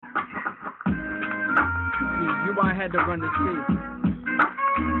Reason why I had to run this piece.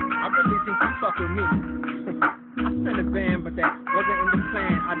 I really think you fuck with me. I sent a band, but that wasn't in the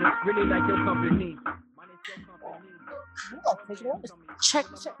plan. I just really like your company. Check.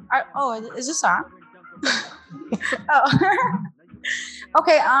 Is this on? Oh.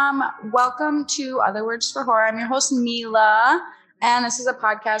 Okay. Welcome to Other Words for Horror. I'm your host, Mila, and this is a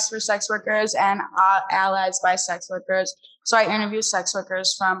podcast for sex workers and allies by sex workers. So I interview sex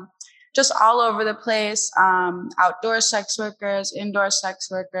workers from just all over the place, outdoor sex workers, indoor sex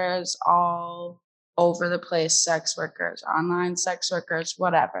workers, all over the place sex workers, online sex workers,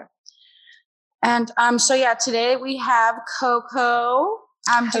 whatever. And so yeah, today we have Coco.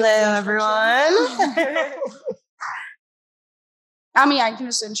 Hello, everyone. I can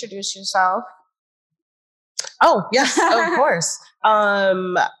just introduce yourself. Oh, yes, of course.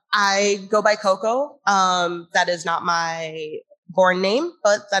 I go by Coco. That is not my born name,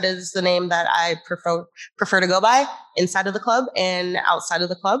 but that is the name that I prefer to go by inside of the club and outside of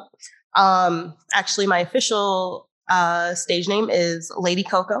the club. Actually, my official stage name is Lady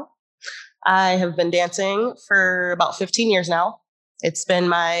Coco. I have been dancing for about 15 years now. It's been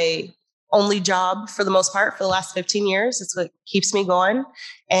my only job for the most part for the last 15 years. It's what keeps me going.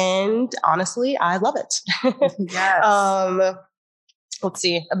 And honestly, I love it. Yes. Let's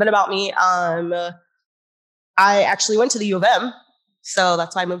see, a bit about me. I actually went to the U of M. So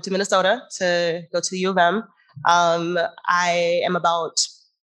that's why I moved to Minnesota to go to the U of M. I am about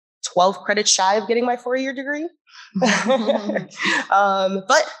 12 credits shy of getting my 4-year degree. But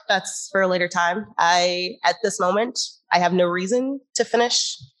that's for a later time. At this moment, I have no reason to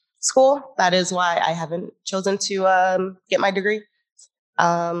finish school. That is why I haven't chosen to get my degree.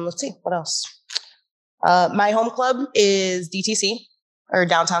 Let's see, what else? My home club is DTC, or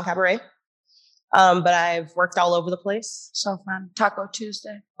Downtown Cabaret. But I've worked all over the place. So fun. Taco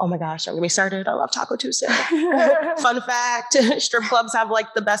Tuesday. Oh my gosh, don't get me started. I love Taco Tuesday. Fun fact, strip clubs have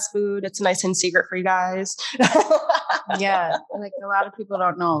like the best food. It's a nice hidden secret for you guys. Yeah, like a lot of people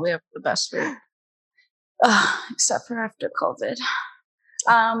don't know we have the best food. Except for after COVID.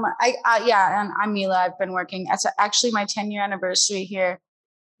 And I'm Mila. I've been working. It's actually my 10-year anniversary here,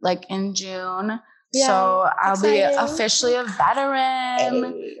 like in June. Yeah, so I'll be officially a veteran.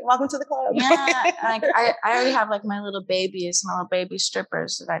 Hey, welcome to the club. Yeah, like I already have like my little baby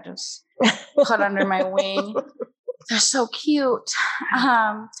strippers that I just put under my wing. They're so cute.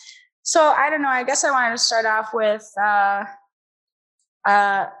 So I don't know. I guess I wanted to start off with a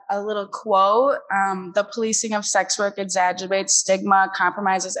little quote. The policing of sex work exacerbates stigma,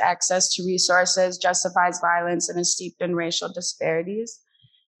 compromises access to resources, justifies violence, and is steeped in racial disparities.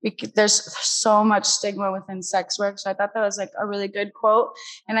 There's so much stigma within sex work. So I thought that was like a really good quote.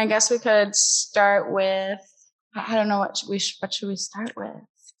 And I guess we could start with, I don't know, what should we start with?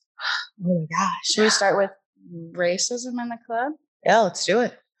 Oh my gosh. Should we start with racism in the club? Yeah, let's do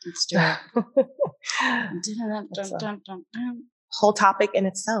it. Let's do it. Whole topic in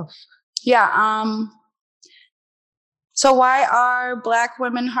itself. Yeah. So why are Black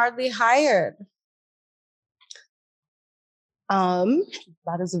women hardly hired?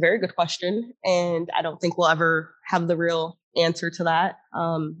 That is a very good question. And I don't think we'll ever have the real answer to that.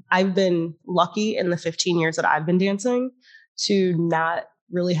 I've been lucky in the 15 years that I've been dancing to not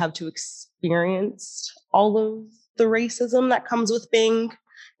really have to experience all of the racism that comes with being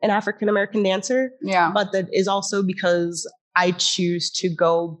an African-American dancer. Yeah. But that is also because I choose to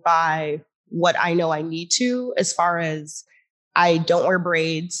go by what I know I need to, as far as I don't wear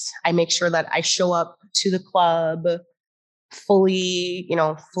braids. I make sure that I show up to the club fully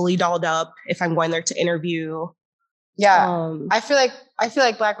dolled up if I'm going there to interview. Yeah. I feel like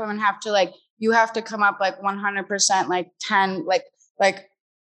Black women have to, like, you have to come up like 100%, like 10, like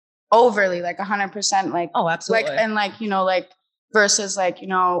overly, like 100%, like, oh, absolutely. Like, and like, like versus like,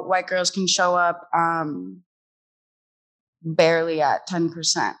 white girls can show up barely at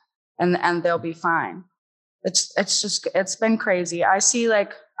 10% and they'll be fine. It's been crazy. I see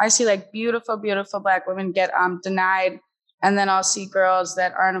like beautiful Black women get denied. And then I'll see girls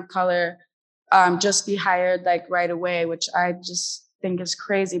that aren't of color just be hired like right away, which I just think is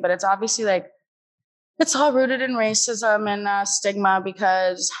crazy. But it's obviously like, it's all rooted in racism and stigma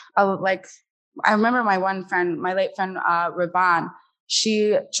because like, I remember my late friend, Raban,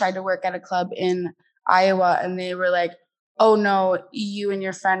 she tried to work at a club in Iowa and they were like, oh no, you and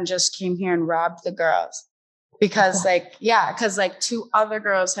your friend just came here and robbed the girls. Because because two other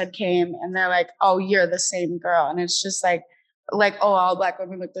girls had came and they're like, oh, you're the same girl. And it's just like, oh, all Black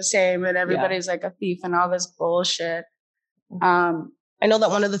women look the same and everybody's like a thief and all this bullshit. I know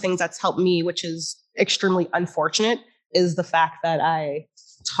that one of the things that's helped me, which is extremely unfortunate, is the fact that I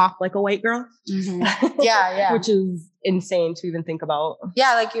talk like a white girl. Mhm. Yeah. Which is insane to even think about.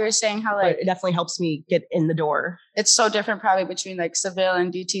 Yeah, like you were saying how like But it definitely helps me get in the door. it's so different probably between like Seville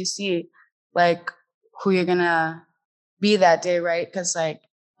and DTC, like who you're gonna be that day, right? Because like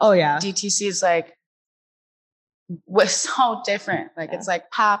Oh yeah. DTC is like was so different. Like it's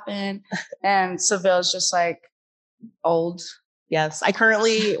like popping, and Seville is just like old. Yes, I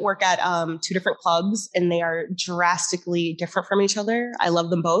currently work at 2 different clubs, and they are drastically different from each other. I love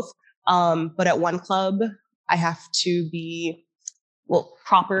them both, but at one club, I have to be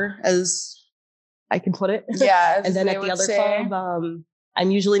proper as I can put it. Yeah, and then at the other club,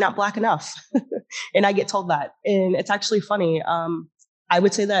 I'm usually not Black enough, and I get told that, and it's actually funny. I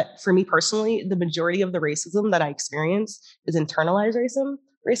would say that for me personally, the majority of the racism that I experience is internalized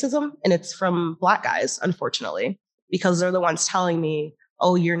racism, and it's from Black guys, unfortunately, because they're the ones telling me,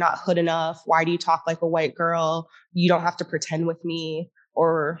 "Oh, you're not hood enough. Why do you talk like a white girl? You don't have to pretend with me."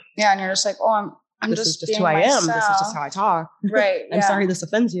 Or yeah, and you're just like, "Oh, I'm this just is just being who I am. myself. This is just how I talk." Right. I'm sorry this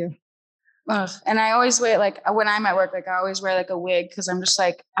offends you. Ugh. And I always wear like when I'm at work, like I always wear like a wig because I'm just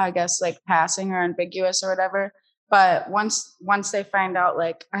like I guess like passing or ambiguous or whatever. But once they find out,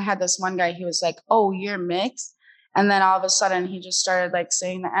 like I had this one guy, he was like, "Oh, you're mixed," and then all of a sudden he just started like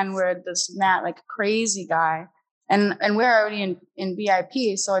saying the N word, this and that, like a crazy guy. And we're already in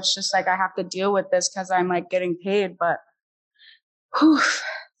VIP, so it's just like I have to deal with this because I'm like getting paid. But whew,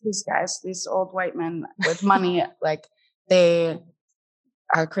 these guys, these old white men with money, like they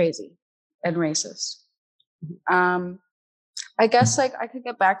are crazy and racist. I guess like I could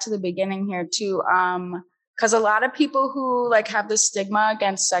get back to the beginning here too. Because a lot of people who like have this stigma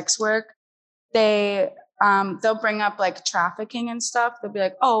against sex work, they'll bring up like trafficking and stuff. They'll be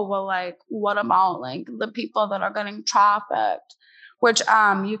like, oh well, like what about like the people that are getting trafficked? Which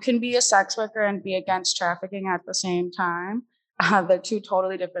you can be a sex worker and be against trafficking at the same time. They're two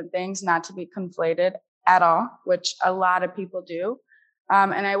totally different things, not to be conflated at all, which a lot of people do.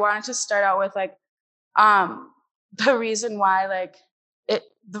 And I wanted to start out with like the reason why like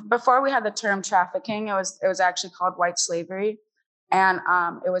before we had the term trafficking, it was actually called white slavery, and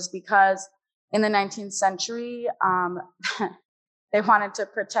it was because in the 19th century they wanted to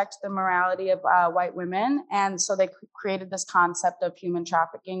protect the morality of white women, and so they created this concept of human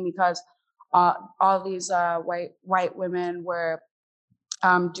trafficking because all these white women were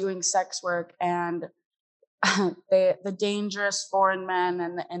doing sex work, and the dangerous foreign men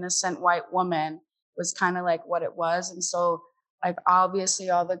and the innocent white woman was kind of like what it was. And so like obviously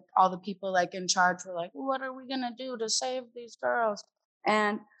all the people like in charge were like, what are we gonna do to save these girls?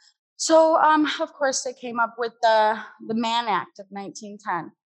 And so of course they came up with the Mann Act of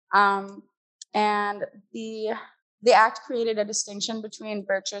 1910. And the act created a distinction between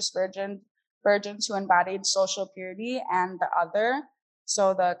virtuous virgins who embodied social purity and the other,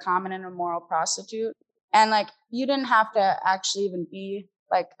 so the common and immoral prostitute. And like you didn't have to actually even be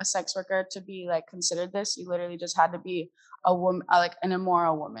like a sex worker to be like considered this. You literally just had to be a woman, like an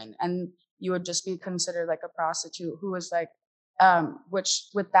immoral woman, and you would just be considered like a prostitute who was like, which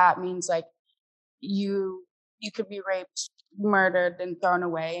with that means like you could be raped, murdered, and thrown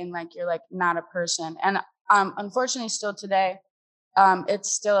away, and like you're like not a person. And unfortunately, still today, it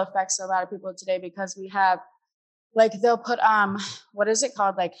still affects a lot of people today because we have like they'll put what is it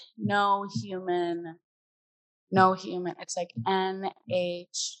called, like no human, it's like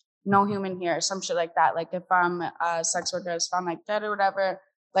NH, no human here, some shit like that. Like if a sex worker is found like dead or whatever,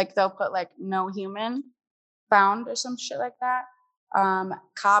 like they'll put like no human found or some shit like that.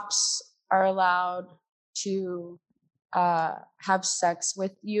 Cops are allowed to have sex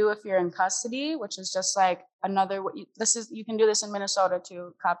with you if you're in custody, which is just like another, you can do this in Minnesota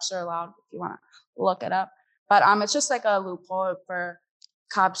too. Cops are allowed if you want to look it up. But it's just like a loophole for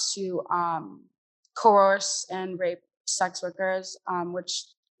cops to coerce and rape sex workers, which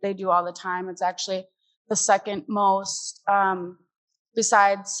they do all the time. It's actually the second most,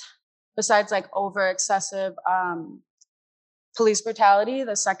 besides like over excessive police brutality,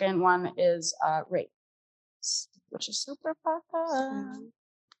 the second one is rape, which is super fucked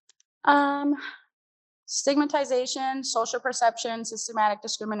up. Stigmatization, social perception, systematic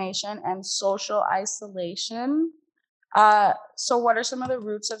discrimination, and social isolation. So what are some of the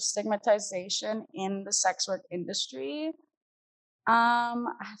roots of stigmatization in the sex work industry? I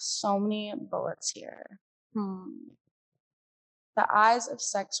have so many bullets here. The eyes of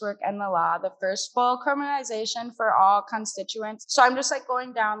sex work and the law, the first full criminalization for all constituents. So I'm just like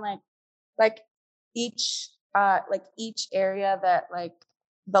going down like each area that like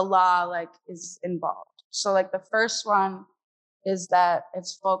the law like is involved. So like the first one is that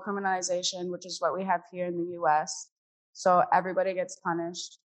it's full criminalization, which is what we have here in the US. So everybody gets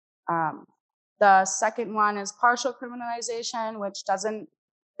punished. The second one is partial criminalization, which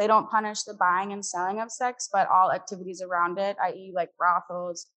they don't punish the buying and selling of sex, but all activities around it, i.e. like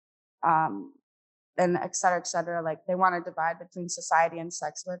brothels, and et cetera, like they want to divide between society and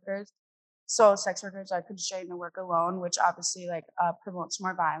sex workers. So sex workers are constrained to work alone, which obviously like promotes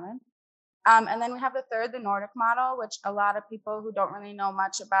more violence. And then we have the third, the Nordic model, which a lot of people who don't really know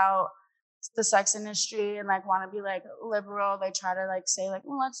much about the sex industry and like want to be like liberal, they try to like say like,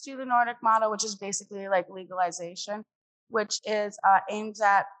 well, let's do the Nordic model, which is basically like legalization, which is aims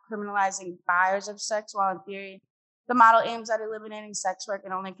at criminalizing buyers of sex, while in theory, the model aims at eliminating sex work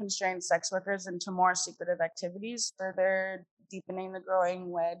and only constrains sex workers into more secretive activities, further deepening the growing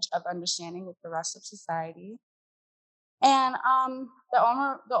wedge of understanding with the rest of society. And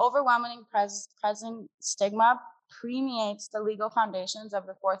the overwhelming present stigma permeates the legal foundations of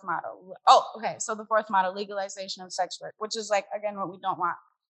the fourth model. Oh, okay. So the fourth model, legalization of sex work, which is like, again, what we don't want,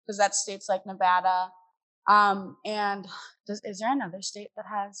 because that's states like Nevada. And is there another state that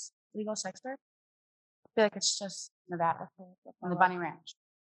has legal sex work? I feel like it's just Nevada and the Bunny Ranch.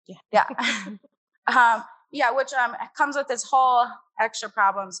 Yeah. Yeah, which comes with this whole extra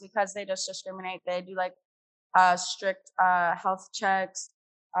problems because they just discriminate. They do like strict health checks,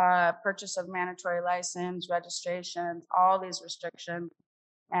 purchase of mandatory license, registrations, all these restrictions.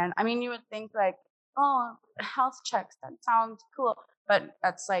 And I mean, you would think like, oh, health checks, that sounds cool. But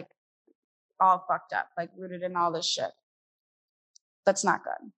that's like all fucked up, like rooted in all this shit. That's not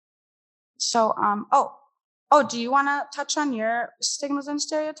good. So, oh, do you want to touch on your stigmas and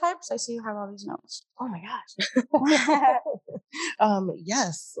stereotypes? I see you have all these notes. Oh my gosh.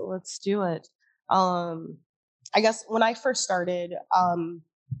 Yes, let's do it. I guess when I first started,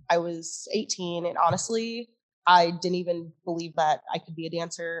 I was 18, and honestly, I didn't even believe that I could be a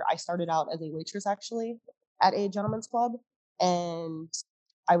dancer. I started out as a waitress actually at a gentleman's club, and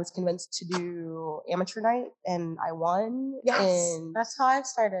I was convinced to do amateur night, and I won. Yes, and that's how I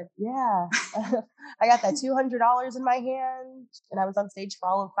started. yeah, I got that $200 in my hand, and I was on stage for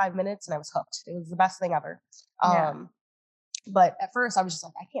all of 5 minutes, and I was hooked. It was the best thing ever. Yeah. But at first, I was just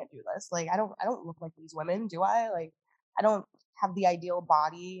like, I can't do this. Like, I don't look like these women, do I? Like, I don't have the ideal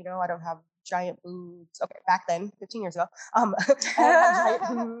body, you know. I don't have giant boobs. Okay, back then, 15 years ago, I don't have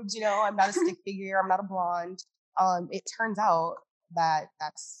giant boobs. You know, I'm not a stick figure. I'm not a blonde. It turns out that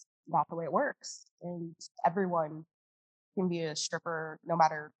that's not the way it works, and everyone can be a stripper no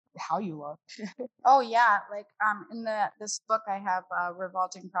matter how you look. Oh yeah, like in this book I have,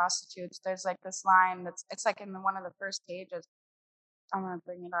 Revolting Prostitutes, there's like this line it's like in one of the first pages. I'm gonna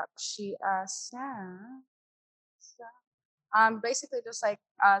bring it up. She says basically just like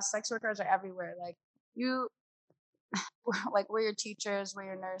sex workers are everywhere. Like you like we're your teachers, we're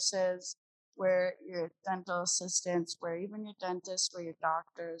your nurses, we're your dental assistants, we're even your dentists, we're your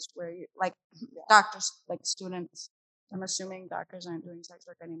doctors, we're your, like doctors, like students. I'm assuming doctors aren't doing sex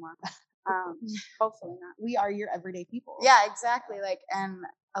work anymore. Hopefully not. We are your everyday people. Yeah, exactly. Like, and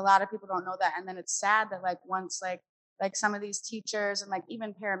a lot of people don't know that. And then it's sad that like once like some of these teachers and like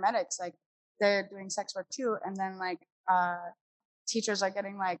even paramedics, like they're doing sex work too. And then like teachers are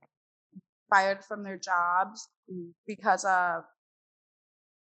getting like fired from their jobs because I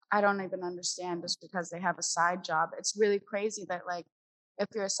don't even understand, just because they have a side job. It's really crazy that like if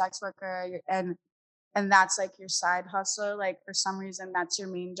you're a sex worker and that's like your side hustle, like for some reason that's your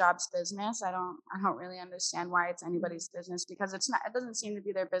main job's business. I don't really understand why it's anybody's business, because it doesn't seem to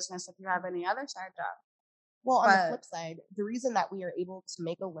be their business if you have any other side job. Well, on the flip side, the reason that we are able to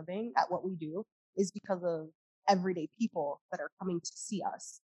make a living at what we do is because of everyday people that are coming to see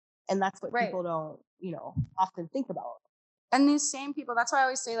us. And that's what people don't, often think about. And these same people, that's why I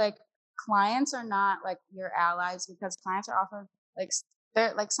always say like clients are not like your allies, because clients are often like,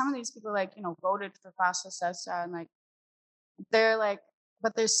 they're like, some of these people like, voted for FOSTA-SESTA and like, they're like,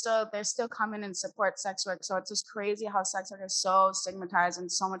 but they're still coming and support sex work. So it's just crazy how sex work is so stigmatized and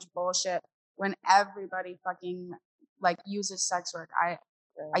so much bullshit when everybody fucking like uses sex work. I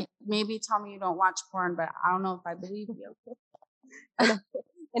maybe tell me you don't watch porn, but I don't know if I believe you.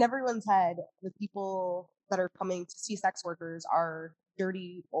 In everyone's head, the people that are coming to see sex workers are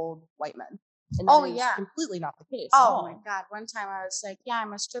dirty old white men. And that is completely not the case. Oh my God. One time I was like, yeah,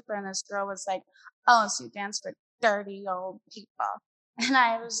 I'm a stripper. And this girl was like, oh, so you dance for dirty old people. And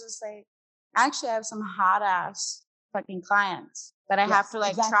I was just like, actually, I have some hot ass fucking clients that I have to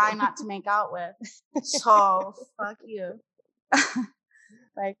like try not to make out with. So fuck you.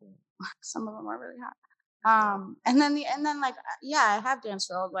 Like some of them are really hot. And then like, I have danced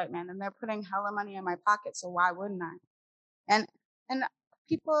for old white men and they're putting hella money in my pocket. So why wouldn't I? And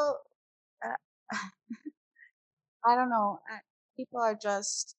people, I don't know. People are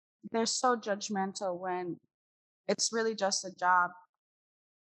just, they're so judgmental when it's really just a job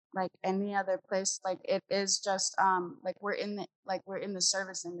like any other place. Like it is just like we're in the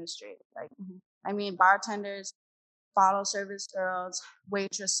service industry. Like Mhm. I mean bartenders, bottle service girls,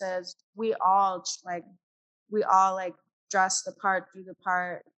 waitresses, we all like dress the part, do the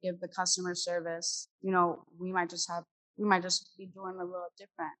part, give the customer service. You know, we might just be doing a little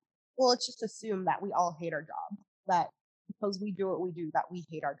different. Well, it's just assumed that we all hate our job. That because we do what we do, that we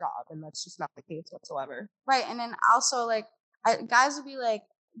hate our job, and that's just not the case whatsoever. Right. And then also like guys would be like,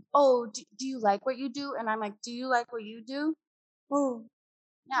 "Oh, do you like what you do?" And I'm like, "Do you like what you do?" Oh,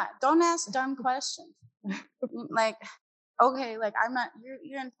 Yeah, don't ask dumb questions. Like, okay, like I'm not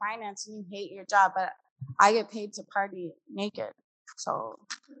you're in finance and you hate your job, but I get paid to party naked. So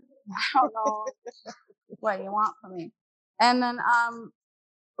I don't know what you want from me. And then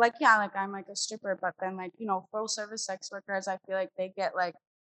like yeah, like I'm like a stripper, but then like, you know, full service sex workers, I feel like they get like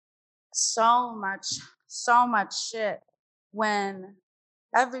so much so much shit when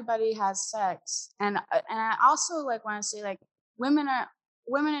everybody has sex. And I also like want to say like women are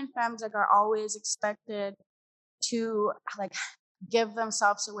women and femmes like are always expected to like give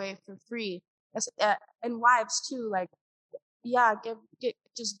themselves away for free. And wives too, like yeah,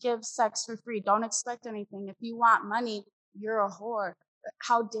 just give sex for free. Don't expect anything. If you want money, you're a whore.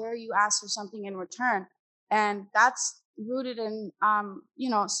 How dare you ask for something in return? And that's rooted in you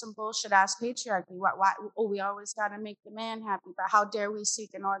know, some bullshit ass patriarchy. Why oh we always gotta make the man happy, but how dare we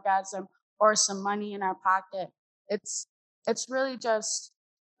seek an orgasm or some money in our pocket? It's it's really just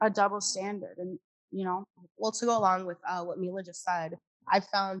a double standard. And you know, well, to go along with what Mila just said, I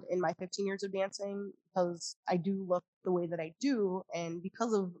found in my 15 years of dancing, because I do look the way that I do, and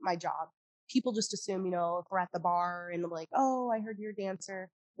because of my job, people just assume, if we're at the bar and I'm like, oh, I heard you're a dancer.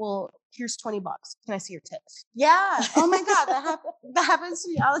 Well, here's $20. Can I see your tits? yeah. Oh my god, that happens to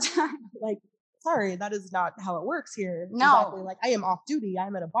me all the time. Like, sorry, that is not how it works here. No. Exactly. Like, I am off duty.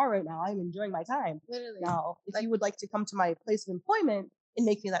 I'm at a bar right now. I'm enjoying my time. Literally. Now, if Like- you would like to come to my place of employment and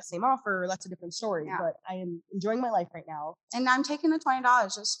make me that same offer, that's a different story. Yeah. But I am enjoying my life right now. And I'm taking the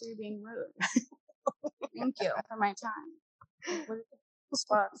 $20 just for you being rude. Thank you for my time. What the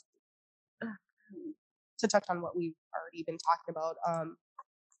fuck? To touch on what we've already been talking about,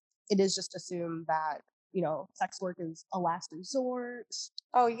 it is just assumed that, sex work is a last resort.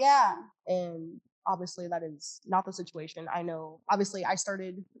 Oh yeah. And obviously that is not the situation. I know, obviously I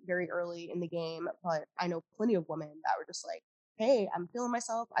started very early in the game, but I know plenty of women that were just like, hey, I'm feeling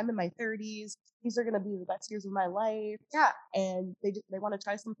myself. I'm in my 30s. These are going to be the best years of my life. Yeah. And they want to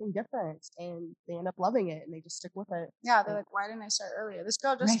try something different, and they end up loving it, and they just stick with it. Yeah, they're like, why didn't I start earlier? This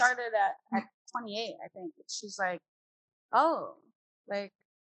girl just Right. started at 28, I think. She's like, oh, like,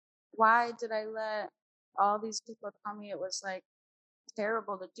 why did I let all these people tell me it was like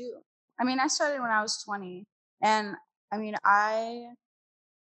terrible to do? I mean, I started when I was 20, and I mean, I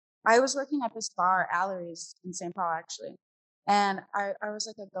was working at this bar, Allery's in St. Paul, actually, and I was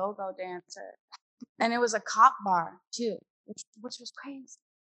like a go-go dancer, and it was a cop bar too, which was crazy.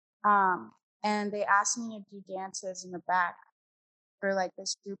 And they asked me to do dances in the back for like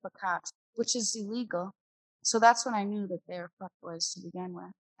this group of cops, which is illegal. So that's when I knew that they were fuckboys to begin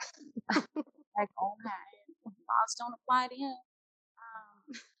with. Like, oh my, laws don't apply to him.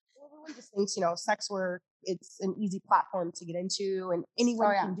 Everyone just thinks, sex work, it's an easy platform to get into, and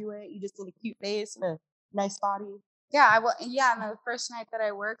anyone can do it. You just need a cute face and a nice body. Yeah, yeah, and the first night that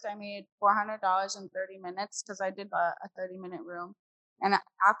I worked, I made $400 in 30 minutes because I did a 30-minute room. And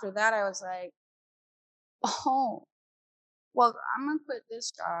after that, I was like, oh, well, I'm gonna quit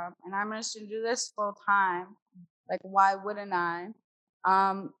this job and I'm just gonna do this full time. Like, why wouldn't I?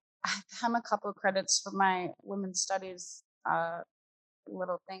 I have a couple credits for my women's studies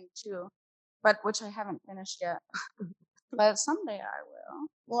little thing too, but which I haven't finished yet. But someday I will.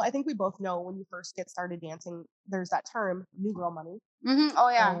 Well, I think we both know when you first get started dancing, there's that term, new girl money. Mm-hmm. Oh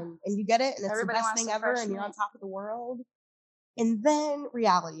yeah, and you get it, and it's everybody the best wants thing the ever, fresh and you're on meat. top of the world. And then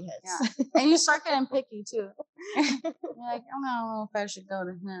reality hits. Yeah, and you start getting picky too. You're like, I don't know if I should go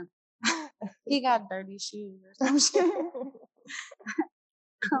to him. He got dirty shoes or something.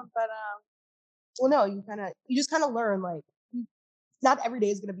 But well, no, you just kind of learn, like, not every day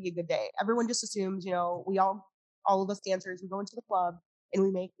is going to be a good day. Everyone just assumes, all of us dancers, we go into the club and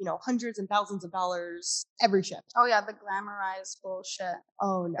we make, hundreds and thousands of dollars every shift. oh yeah, the glamorized bullshit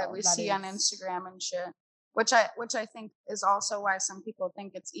Oh no, that we see on Instagram and shit. Which I think is also why some people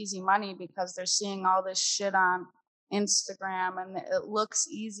think it's easy money, because they're seeing all this shit on Instagram and it looks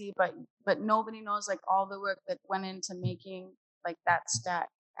easy, but nobody knows like all the work that went into making like that stack.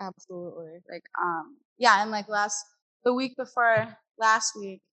 Absolutely. Like Yeah, and like the week before last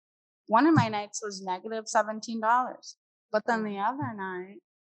week, one of my nights was negative $17, but then the other night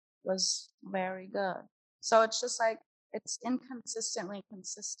was very good. So it's just like it's inconsistently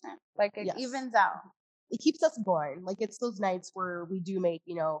consistent. Like it Yes. evens out. It keeps us going. Like it's those nights where we do make,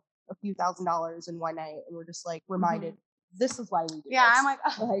 a few $1,000s in one night, and we're just like reminded this is why we do Yeah, this. I'm like,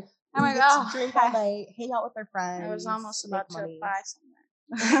 oh, Like I'm we like, get to oh, drink all night, hang out with our friends. I was almost make about to money. apply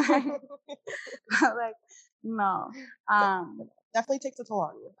somewhere. Like, no. Definitely takes a toll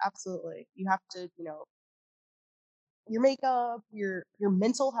on you. Absolutely. You have to, your makeup, your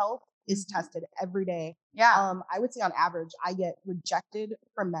mental health is tested every day. Yeah. I would say on average, I get rejected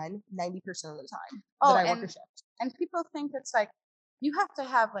from men 90% of the time Oh, that I work a shift. And people think it's like you have to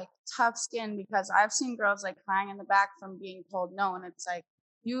have like tough skin, because I've seen girls like crying in the back from being told no, and it's like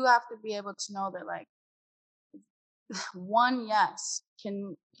you have to be able to know that like one yes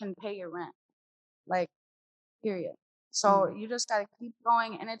can pay your rent, like period. So you just gotta keep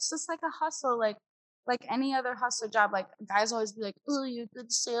going, and it's just like a hustle, like any other hustle job. Like guys always be like, "Oh, you're a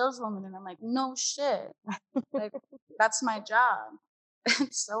good saleswoman," and I'm like, "No shit, like that's my job."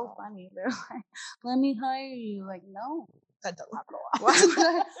 It's so funny. They're like, "Let me hire you." Like, no, That doesn't happen a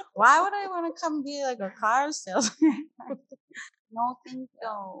lot. why would I want to come be like a car salesman? No, thank you.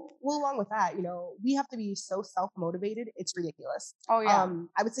 Well, along with that, we have to be so self-motivated. It's ridiculous. Oh yeah.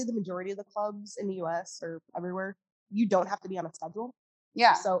 I would say the majority of the clubs in the US or everywhere, you don't have to be on a schedule.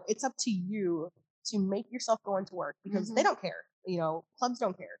 Yeah. So it's up to you to make yourself go into work, because they don't care. Clubs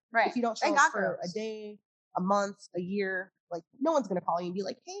don't care. Right. If you don't show up for a day, a month, a year, like no one's gonna call you and be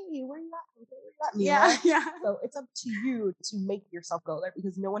like, "Hey, where you at? Yeah, yeah. So it's up to you to make yourself go there,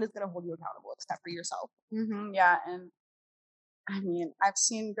 because no one is gonna hold you accountable except for yourself. Yeah, and I mean, I've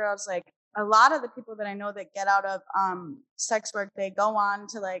seen girls, like a lot of the people that I know that get out of sex work, they go on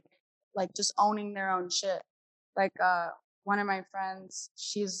to like just owning their own shit. Like one of my friends,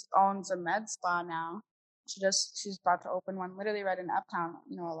 she's owns a med spa now. She's about to open one literally right in Uptown,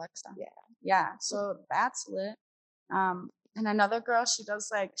 Alexa. Yeah. Yeah. So that's lit. And another girl, she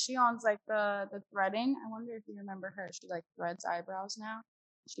owns like the threading. I wonder if you remember her. She like threads eyebrows now.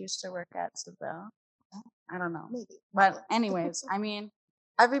 She used to work at Seville. I don't know. Maybe. But anyways, I mean,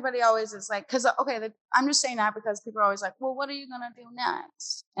 everybody always is like, because I'm just saying that because people are always like, well, what are you gonna do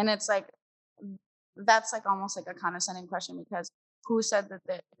next? And it's like, that's like almost like a condescending question, because who said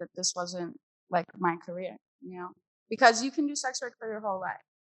that this wasn't like my career? Because you can do sex work for your whole life.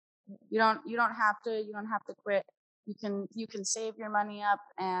 You don't have to quit. You can save your money up,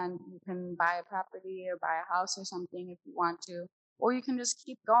 and you can buy a property or buy a house or something if you want to, or you can just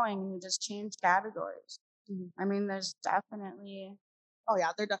keep going and you just change categories. I mean, there's definitely. Oh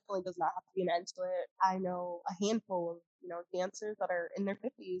yeah, there definitely does not have to be an end to it. I know a handful of dancers that are in their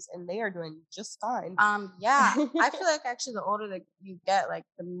 50s and they are doing just fine. Yeah, I feel like actually the older that you get, like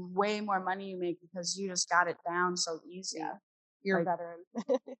the way more money you make, because you just got it down so easy. Yeah. You're like, a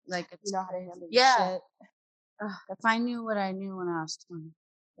veteran. Like it's how to handle yeah. shit. If I knew what I knew when I was 20,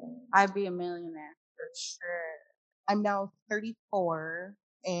 I'd be a millionaire for sure. I'm now 34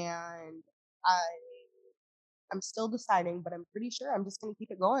 and I'm still deciding, but I'm pretty sure I'm just gonna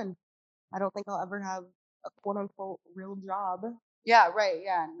keep it going. I don't think I'll ever have a quote unquote real job. Yeah, right.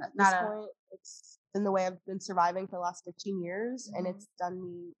 Yeah. At this point, it's been the way I've been surviving for the last 15 years, and it's done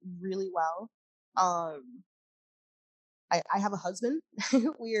me really well. I have a husband.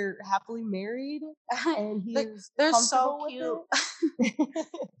 We're happily married, and he's they're comfortable so cute. with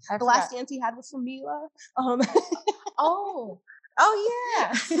it. The last dance he had was from Mila. Oh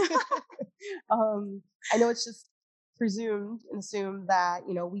yeah. I know it's just presumed and assumed that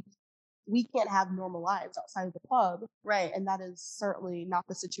we can't have normal lives outside of the club, right? And that is certainly not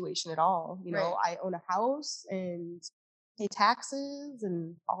the situation at all. Right. I own a house and pay taxes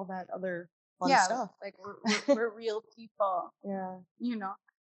and all that other fun stuff. Like we're real people. Yeah,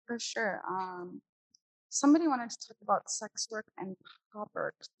 for sure. Somebody wanted to talk about sex work and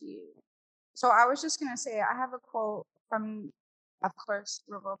poverty. So I was just gonna say, I have a quote from, of course,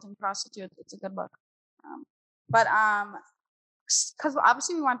 Revolting Prostitutes. It's a good book. But because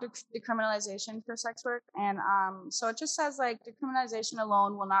obviously we want decriminalization for sex work, and so it just says like decriminalization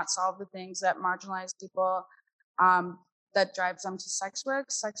alone will not solve the things that marginalize people, that drives them to sex work.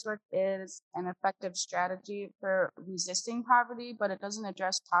 Sex work is an effective strategy for resisting poverty, but it doesn't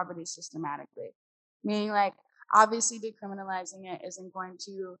address poverty systematically. Meaning, like, obviously decriminalizing it isn't going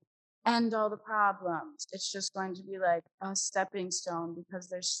to end all the problems. It's just going to be like a stepping stone, because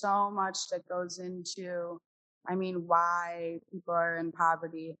there's so much that goes into, why people are in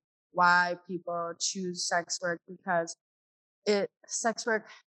poverty, why people choose sex work, because sex work,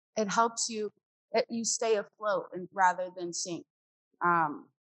 it helps you you stay afloat and rather than sink.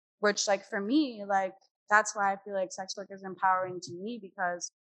 Which like for me, like that's why I feel like sex work is empowering to me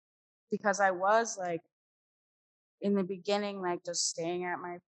because I was like in the beginning, like just staying at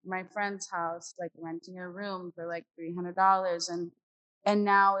my friend's house, like renting a room for like $300, and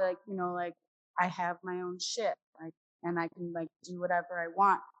now like like I have my own shit, like, and I can like do whatever I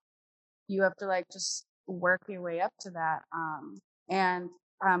want. You have to like just work your way up to that, and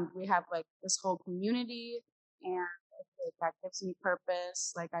we have like this whole community, and I feel like that gives me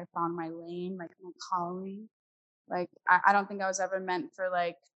purpose. Like I found my lane, like my calling. Like I don't think I was ever meant for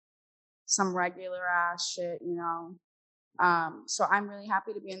like some regular ass shit. So I'm really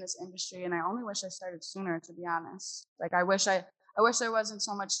happy to be in this industry, and I only wish I started sooner, to be honest. Like I wish there wasn't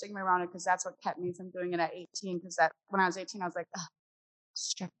so much stigma around it, because that's what kept me from doing it at 18. Because that when I was 18, I was like, ugh,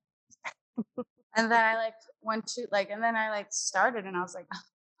 strip. And then I like went to like, and then I like started, and I was like, ugh,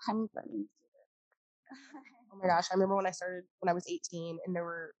 I'm done. Oh my gosh, I remember when I started when I was 18 and there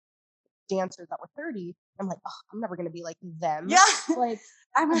were dancers that were 30. I'm like, oh, I'm never gonna be like them. Yeah, Like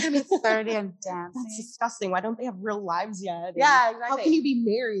I'm not gonna be 30 and that's dancing. disgusting. Why don't they have real lives yet? And Yeah, how exactly. can you be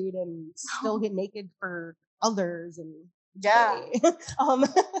married and still get naked for others? And Yeah. um,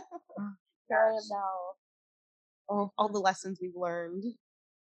 Gosh. no. All the lessons we've learned.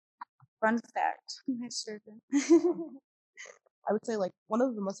 Fun fact. My surgeon. I would say like one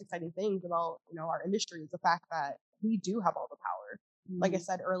of the most exciting things about our industry is the fact that we do have all the power. Like I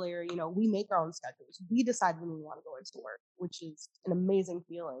said earlier, we make our own schedules. We decide when we want to go into work, which is an amazing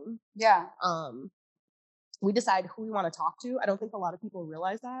feeling. Yeah. We decide who we want to talk to. I don't think a lot of people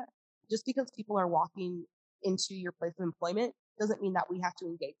realize that. Just because people are walking into your place of employment doesn't mean that we have to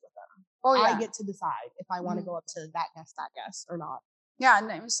engage with them. Oh yeah. I get to decide if I want to go up to that guest or not. Yeah,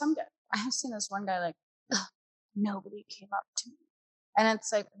 and it was some guy. I have seen this one guy like, ugh, nobody came up to me, and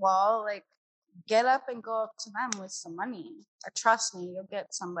it's like, well, like, get up and go up to them with some money, or trust me, you'll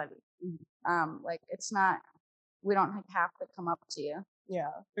get somebody. Like it's not, we don't have to come up to you.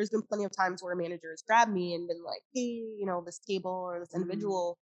 Yeah, there's been plenty of times where managers grabbed me and been like, hey, this table or this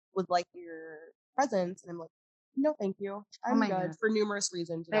individual would like your presence, and I'm like, no, thank you, I'm good God. for numerous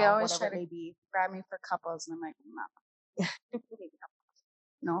reasons. They always whatever try it may to be. grab me for couples, and I'm like, no.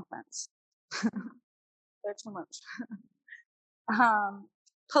 No offense. They're too much.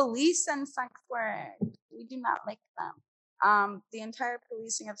 Police and sex work. We do not like them. The entire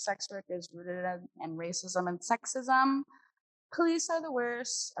policing of sex work is rooted in racism and sexism. Police are the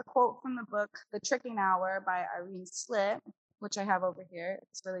worst. A quote from the book The Tricking Hour by Irene Slit, which I have over here.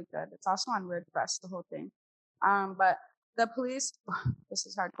 It's really good. It's also on WordPress, the whole thing. But the police, this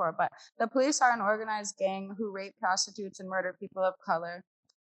is hardcore, but the police are an organized gang who rape prostitutes and murder people of color.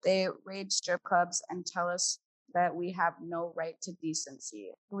 They raid strip clubs and tell us that we have no right to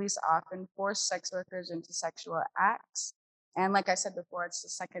decency. Police often force sex workers into sexual acts. And like I said before, it's the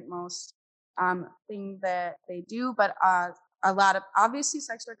second most thing that they do. But a lot of, obviously,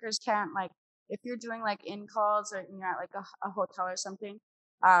 sex workers can't, like, if you're doing like in calls or you're at like a hotel or something,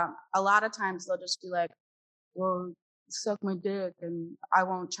 a lot of times they'll just be like, well, suck my dick and I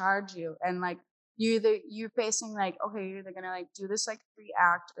won't charge you. And like, you're facing like, okay, you're either gonna like do this like free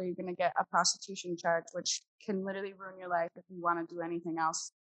act, or you're gonna get a prostitution charge, which can literally ruin your life if you want to do anything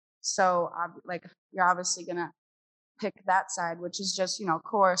else. So like, you're obviously gonna pick that side, which is just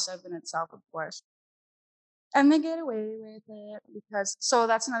coercive in itself, of course. And they get away with it because, so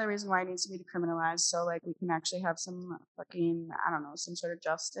that's another reason why it needs to be decriminalized, so like we can actually have some fucking, I don't know, some sort of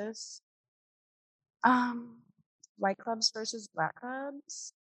justice. White clubs versus black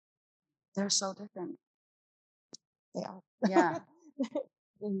clubs, they're so different. They are. Yeah.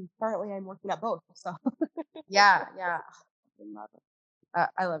 And currently I'm working at both, so Yeah.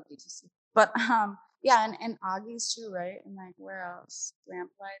 I love DTC, but yeah, and Augie's too, right? And like, where else?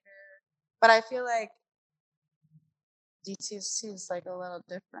 Lamplighter. But I feel like DTC is like a little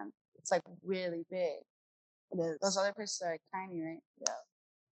different. It's like really big. it is. Those other places are like tiny, right? Yeah.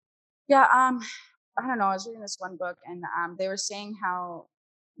 Yeah. I don't know. I was reading this one book, and they were saying how,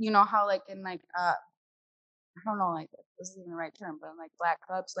 how like in like I don't know, like this isn't the right term, but in like black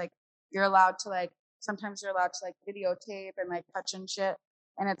clubs, like you're allowed to like, sometimes you're allowed to like videotape and like touch and shit,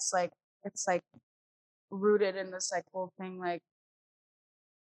 and it's like rooted in this like whole thing, like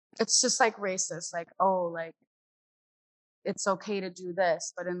it's just like racist, like, oh, like it's okay to do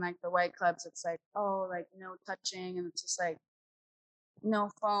this, but in like the white clubs, it's like, oh, like no touching, and it's just like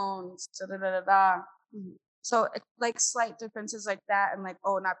no phones, da da da da da. So it, like slight differences like that, and like,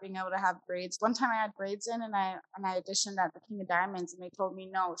 oh, not being able to have braids. One time I had braids in, and I auditioned at the King of Diamonds, and they told me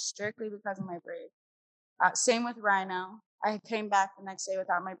no, strictly because of my braids. Same with Rhino. I came back the next day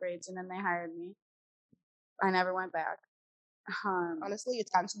without my braids, and then they hired me. I never went back. Honestly, it's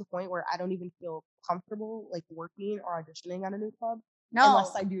gotten to the point where I don't even feel comfortable like working or auditioning at a new club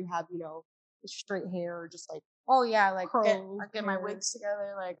unless No. I do have, straight hair or just like Oh yeah, like curls, I get my hair. wigs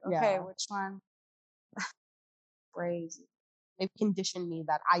together. Like, okay, Yeah. which one? Crazy. They've conditioned me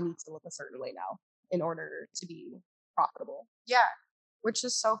that I need to look a certain way now in order to be profitable. Yeah, which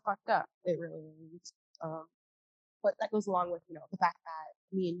is so fucked up. It really is. But that goes along with, the fact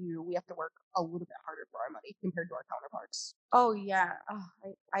that me and you, we have to work a little bit harder for our money compared to our counterparts. Oh yeah.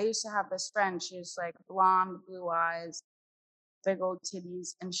 Oh, I used to have this friend. She was like blonde, blue eyes, big old titties,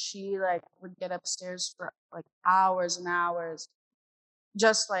 and she like would get upstairs for like hours and hours,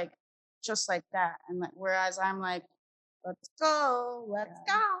 just like that. And like, whereas I'm like, let's go, let's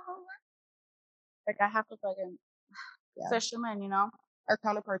Yeah. go. Like I have to fucking Yeah. fish them in, you know? Our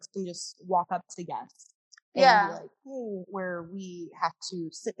counterparts can just walk up to guests and Yeah. be like, hey, where we have to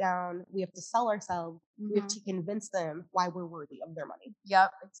sit down, we have to sell ourselves, we have Mhm. to convince them why we're worthy of their money.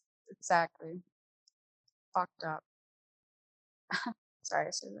 Yep, exactly. Fucked up. Sorry,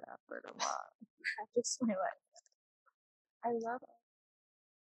 I say that word a lot. I just realized I love it.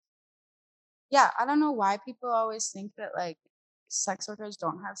 Yeah, I don't know why people always think that like sex workers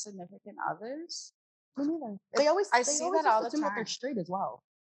don't have significant others. Me neither. They always I they see always that all the assume that they're time. straight as well.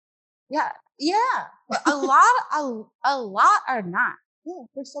 Yeah, yeah. But a lot are not. Yeah,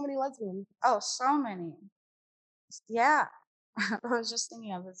 there's so many lesbians. Oh, so many. Yeah. I was just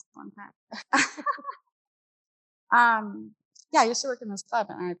thinking of this one time. Yeah, I used to work in this club,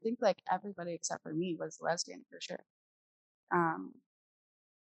 and I think like everybody except for me was lesbian for sure. Um,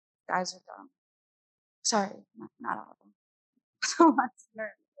 guys are dumb. Sorry, not all of them. So much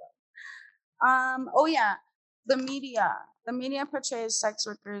nerd. Oh yeah, the media. The media portrays sex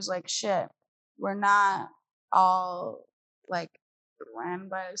workers like shit. We're not all like ran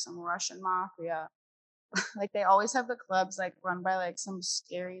by some Russian mafia. Like they always have the clubs like run by like some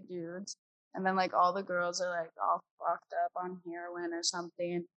scary dudes, and then like all the girls are like all fucked up on heroin or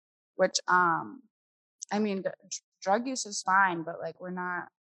something. Which I mean, drug use is fine, but like we're not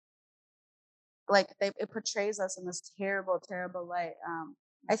like it portrays us in this terrible, terrible light.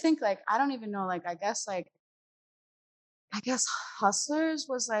 I think like I don't even know. Like I guess Hustlers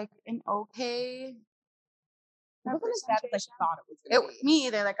was like an okay It wasn't as bad as I representation. thought it was gonna be. Me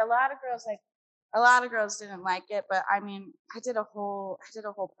either. Like a lot of girls didn't like it, but I mean, I did a whole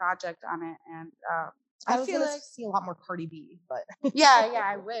project on it, and I I was feel gonna like see a lot more Cardi B, but yeah,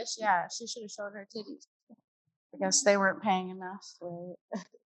 I wish, yeah, she should have showed her titties. I guess they weren't paying enough,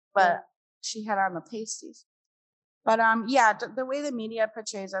 but she had on the pasties. But yeah, the way the media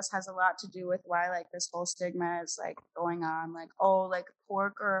portrays us has a lot to do with why like this whole stigma is like going on. Like, oh, like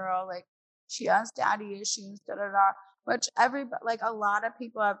poor girl, like she has daddy issues, da da da. Which like a lot of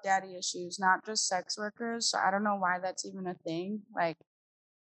people have daddy issues, not just sex workers. So I don't know why that's even a thing. Like,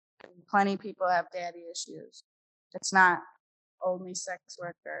 plenty of people have daddy issues. It's not only sex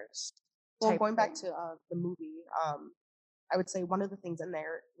workers. well, type going back thing. to the movie, I would say one of the things in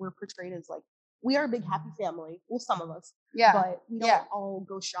there we're portrayed as like we are a big happy family. Well, some of us, Yeah. but we don't Yeah. all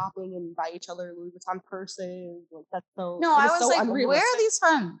go shopping and buy each other Louis Vuitton purses. Like that's so No, it I is was so like, unrealistic. where are these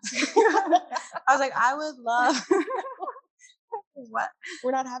from? I was like, I would love. What?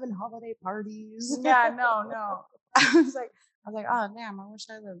 We're not having holiday parties. Yeah, no. I was like, oh damn, I wish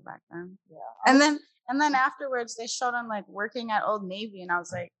I lived back then. Yeah. And then afterwards they showed him like working at Old Navy, and I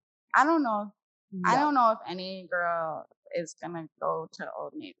was like, I don't know if any girl is gonna go to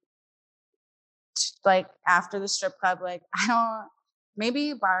Old Navy. Like after the strip club, like I don't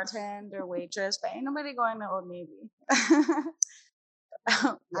maybe bartend or waitress, but ain't nobody going to Old Navy.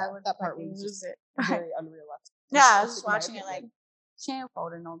 I would that part fucking was lose it. very unrealistic. Yeah, I was just watching it like she ain't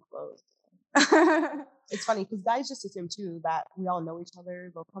folding no clothes. It's funny because guys just assume too that we all know each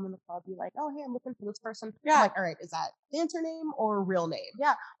other. They'll come in the club, be like, "Oh, hey, I'm looking for this person." Yeah. I'm like, all right, is that dancer name or real name?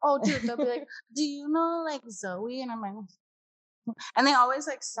 Yeah. Oh, dude, they'll be like, "Do you know like Zoe?" And I'm like, and they always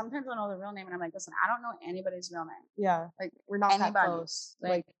like sometimes they'll know the real name, and I'm like, "Listen, I don't know anybody's real name. Yeah, like we're not that Anybody. close.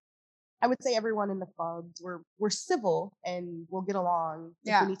 Like I would say everyone in the clubs we're civil and we'll get along if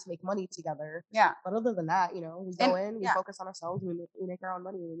Yeah. we need to make money together. Yeah. But other than that, we go in, we focus on ourselves, we make our own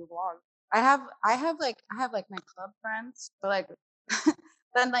money, and we move along. I have like my club friends, but like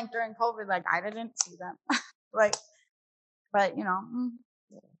then like during COVID, like I didn't see them. Like, but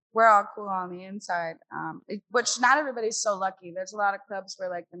we're all cool on the inside. Which not everybody's so lucky. There's a lot of clubs where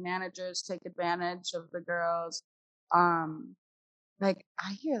like the managers take advantage of the girls. Like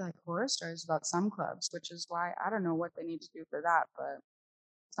I hear like horror stories about some clubs, which is why I don't know what they need to do for that, but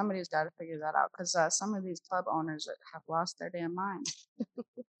Somebody's got to figure that out because some of these club owners have lost their damn mind.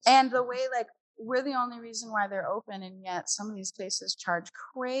 And the way, like, we're the only reason why they're open, and yet some of these places charge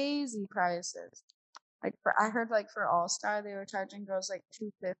crazy prices. Like, I heard, like, for All Star, they were charging girls like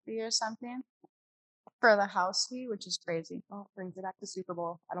 $250 or something for the house fee, which is crazy. Oh, brings it back to Super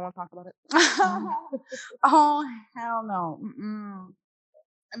Bowl. I don't want to talk about it. Oh, hell no. Mm-mm.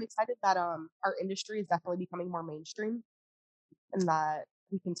 I'm excited that our industry is definitely becoming more mainstream, and that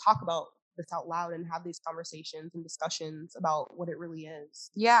we can talk about this out loud and have these conversations and discussions about what it really is.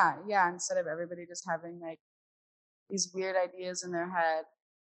 Yeah, instead of everybody just having like these weird ideas in their head.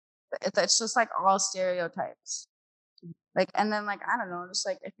 It's just like all stereotypes. Like, and then, like, I don't know, just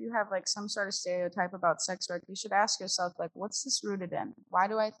like if you have like some sort of stereotype about sex work, you should ask yourself, like, what's this rooted in? Why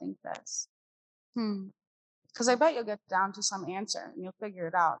do I think this? Because I bet you'll get down to some answer and you'll figure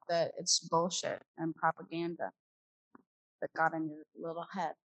it out that it's bullshit and propaganda that got in your little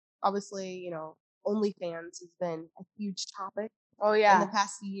head. Obviously, you know, OnlyFans has been a huge topic Oh in yeah. the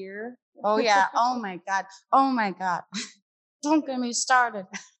past year. Oh yeah. Oh my God. Oh my God. Don't get me started.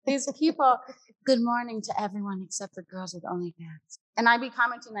 These people, good morning to everyone except for girls with OnlyFans. And I be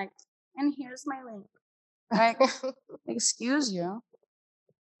commenting like, and here's my link. Like, excuse you.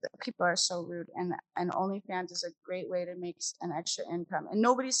 People are so rude. And OnlyFans is a great way to make an extra income. And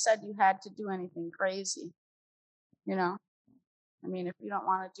nobody said you had to do anything crazy. You know? I mean, if you don't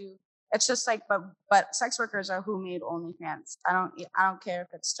want to do, it's just like, but sex workers are who made OnlyFans. I don't care if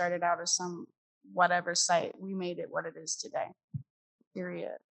it started out as some whatever site. We made it what it is today.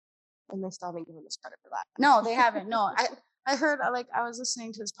 Period. And they still haven't given us credit for that. No, they haven't. No, I heard, like, I was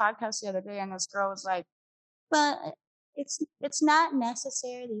listening to this podcast the other day, and this girl was like, but it's not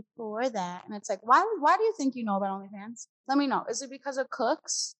necessarily for that. And it's like, why do you think you know about OnlyFans? Let me know. Is it because of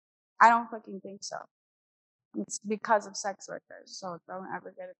cooks? I don't fucking think so. It's because of sex workers, so don't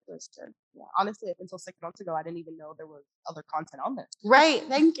ever get it twisted. Yeah, honestly, up until 6 months ago, I didn't even know there was other content on there. Right,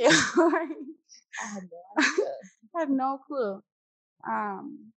 thank you. I had no idea. I had no clue.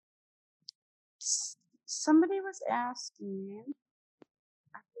 Somebody was asking,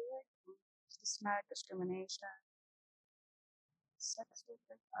 I feel like systematic discrimination. Sex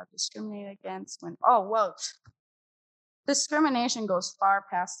workers are discriminated against when, oh, well, discrimination goes far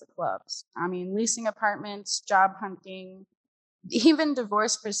past the clubs. I mean, leasing apartments, job hunting, even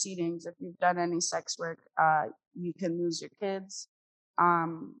divorce proceedings. If you've done any sex work, you can lose your kids.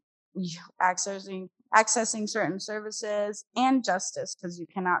 Accessing certain services and justice because you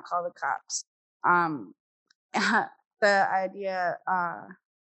cannot call the cops. The idea,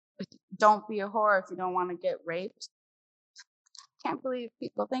 don't be a whore if you don't want to get raped. Can't believe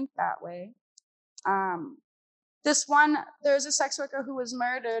people think that way. There's a sex worker who was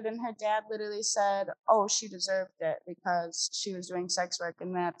murdered, and her dad literally said, oh, she deserved it because she was doing sex work.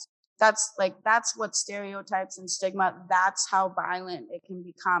 And that's what stereotypes and stigma, that's how violent it can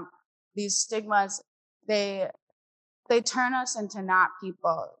become. These stigmas, they turn us into not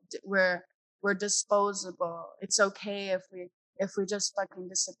people. We're disposable. It's okay if we just fucking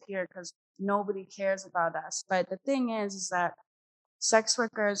disappear because nobody cares about us. But the thing is that sex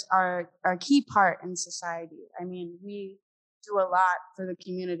workers are a key part in society. I mean, we do a lot for the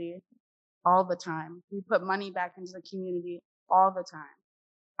community all the time. We put money back into the community all the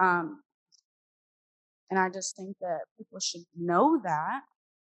time. And I just think that people should know that.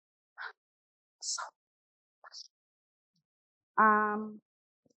 So,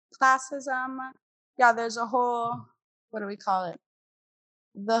 classism. Yeah, there's a whole, what do we call it?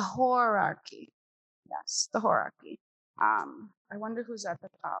 The hierarchy. Yes, the hierarchy. I wonder who's at the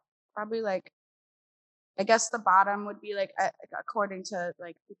top. Probably like, I guess the bottom would be like, according to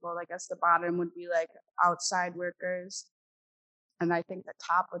like people, I guess the bottom would be like outside workers. And I think the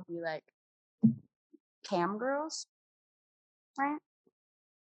top would be like cam girls, right?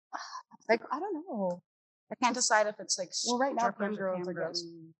 Like, I don't know. I can't decide if it's like, well, right now, cam girls are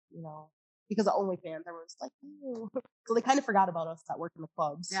getting, you know, because of OnlyFans, everyone's like, ew. So they kind of forgot about us that work in the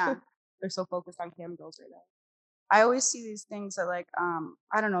clubs. Yeah. They're so focused on cam girls right now. I always see these things that like,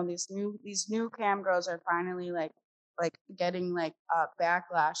 I don't know, these new cam girls are finally like getting like a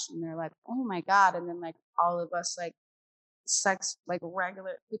backlash, and they're like, oh my God. And then like all of us like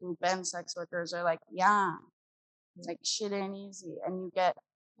regular people who've been sex workers are like, yeah, like shit ain't easy. And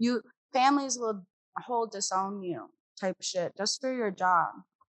families will whole disown you type shit just for your job,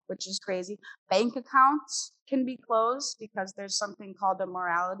 which is crazy. Bank accounts can be closed because there's something called a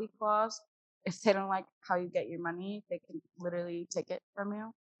morality clause. If they don't like how you get your money, they can literally take it from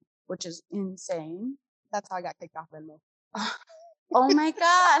you, which is insane. That's how I got kicked off Venmo. Oh my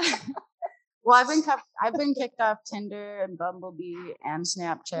God. Well, I've been kicked off Tinder and Bumblebee and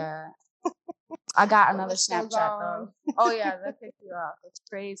Snapchat. I got another list goes Snapchat though. Oh yeah, that kicked you off. It's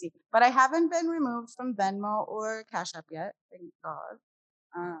crazy. But I haven't been removed from Venmo or Cash App yet. Thank God.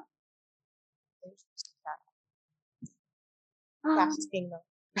 Uh, there's that. That's king though.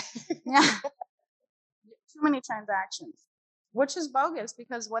 Yeah. Too many transactions, which is bogus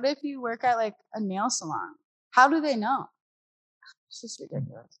because what if you work at like a nail salon? How do they know? It's just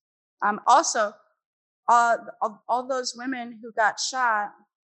ridiculous. Also, all those women who got shot,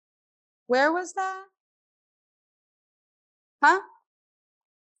 where was that? Huh?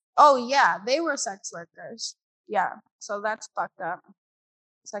 Oh yeah, they were sex workers. Yeah, so that's fucked up.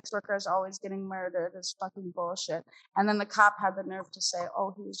 Sex workers always getting murdered is fucking bullshit. And then the cop had the nerve to say,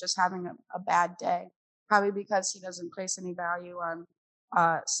 oh, he was just having a bad day. Probably because he doesn't place any value on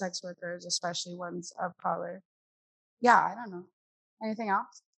sex workers, especially ones of color. Yeah, I don't know. Anything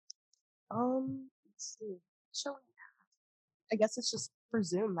else? Let's see. Sure. I guess it's just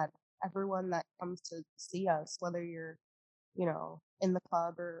presumed that everyone that comes to see us, whether you're, in the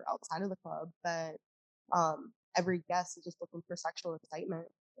club or outside of the club, that every guest is just looking for sexual excitement,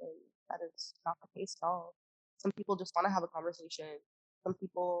 and that is not the case at all. Some people just want to have a conversation. Some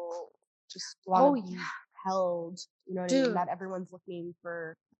people just want to be held. You know what I mean? Dude. Not everyone's looking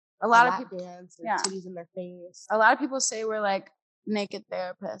for A lot of lap people, dance or yeah. titties in their face. a lot of people say we're like naked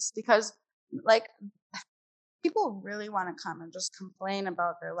therapists because like people really want to come and just complain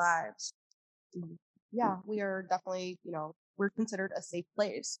about their lives. Yeah, we are definitely, we're considered a safe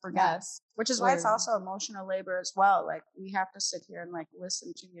place for Yeah. guests. Which is why it's also emotional labor as well. Like we have to sit here and like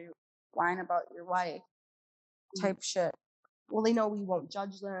listen to you whine about your wife type shit. Well, they know we won't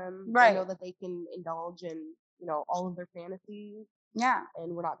judge them. Right. They know that they can indulge in, all of their fantasies. Yeah.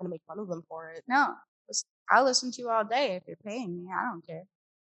 And we're not going to make fun of them for it. No. I'll listen to you all day if you're paying me. I don't care.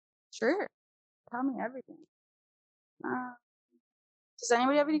 Sure. Tell me everything. Does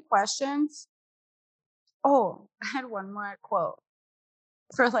anybody have any questions? Oh, I had one more quote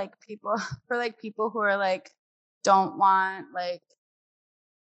for like people who are like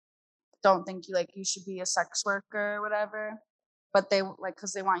don't think you should be a sex worker or whatever, but they like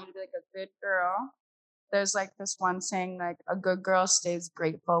because they want you to be like a good girl. There's like this one saying like a good girl stays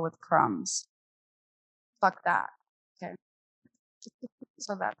grateful with crumbs. Fuck that. Okay.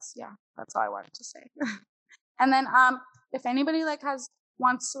 So that's all I wanted to say. And then if anybody like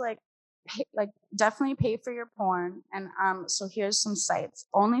wants to like pay, like definitely pay for your porn, and so here's some sites: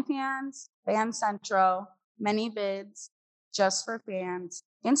 OnlyFans, Fan Central, ManyVids, Just for Fans,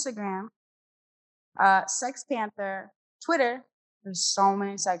 Instagram, Sex Panther, Twitter. There's so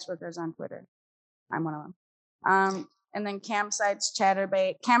many sex workers on Twitter. I'm one of them. And then campsites,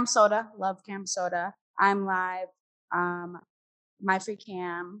 Chatterbait, Cam Soda, love Cam Soda, I'm Live, My Free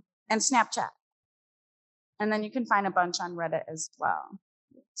Cam, and Snapchat. And then you can find a bunch on Reddit as well.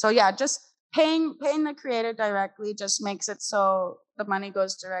 So yeah, just paying the creator directly just makes it so the money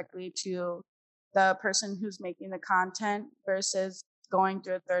goes directly to the person who's making the content versus going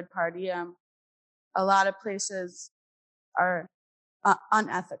through a third party. A lot of places are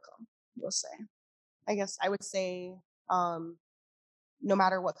unethical, we'll say. I guess I would say, no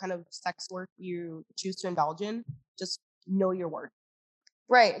matter what kind of sex work you choose to indulge in, just know your worth.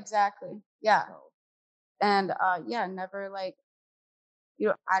 Right, exactly. Yeah. And never like,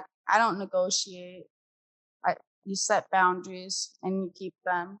 I don't negotiate. You set boundaries and you keep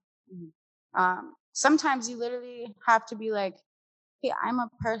them. Sometimes you literally have to be like, hey, I'm a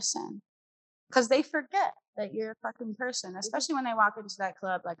person. Because they forget that you're a fucking person, especially when they walk into that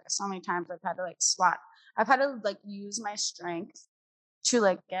club. Like so many times I've had to like swat. I've had to like use my strength to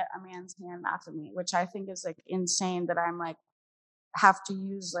like get a man's hand off of me, which I think is like insane that I'm like have to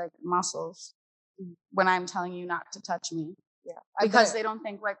use like muscles when I'm telling you not to touch me. Yeah. Because they don't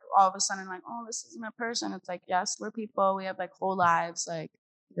think like all of a sudden like, oh, this isn't a person. It's like, yes, we're people. We have like whole lives. Like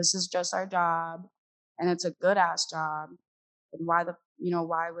this is just our job, and it's a good ass job. And why would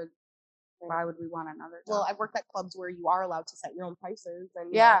we want another job? Well, I've worked at clubs where you are allowed to set your own prices,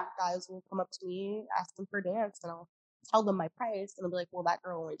 and guys will come up to me, ask them for a dance, and I'll tell them my price, and they'll be like, "Well, that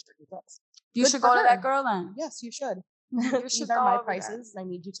girl only charges this." You should go to that girl then. Yes, you should. You These should are go my over prices, and I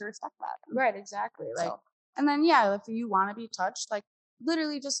need you to respect that. Right, exactly. Like, and then if you want to be touched, like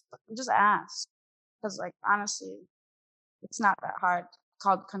literally just ask, because like honestly, it's not that hard. It's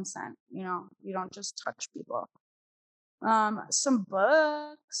called consent. You don't just touch people. Some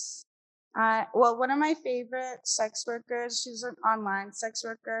books. One of my favorite sex workers, she's an online sex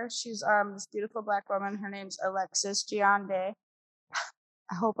worker. She's this beautiful Black woman. Her name's Alexis Giande.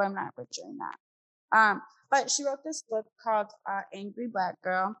 I hope I'm not butchering that. But she wrote this book called Angry Black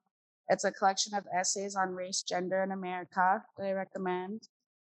Girl. It's a collection of essays on race, gender, and America that I recommend.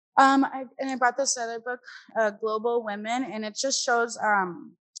 I brought this other book, Global Women, and it just shows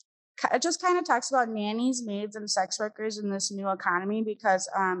it just kind of talks about nannies, maids, and sex workers in this new economy because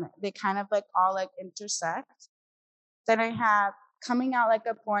they kind of like all like intersect. Then I have Coming Out Like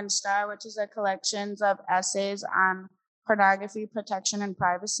a Porn Star, which is a collection of essays on pornography, protection, and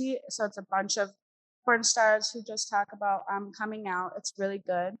privacy. So it's a bunch of porn stars who just talk about coming out. It's really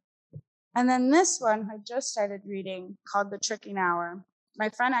good. And then this one I just started reading called The Tricking Hour. My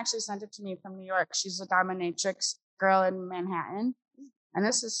friend actually sent it to me from New York. She's a dominatrix girl in Manhattan. And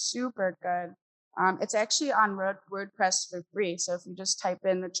this is super good. It's actually on WordPress for free. So if you just type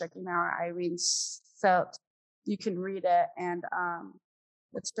in The Tricking Hour, Irene Silt, you can read it. And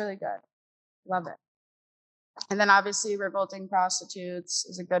it's really good. Love it. And then obviously Revolting Prostitutes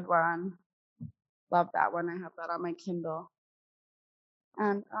is a good one. Love that one. I have that on my Kindle.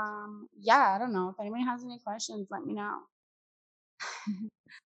 And yeah, I don't know. If anybody has any questions, let me know.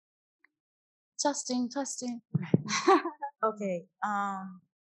 Testing. Okay.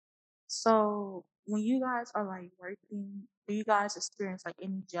 So when you guys are like working, do you guys experience like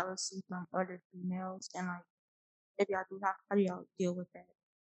any jealousy from other females? And like, if y'all do, how do y'all deal with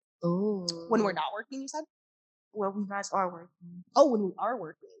that? Ooh. When we're not working, you said? Well, when you guys are working. Oh, when we are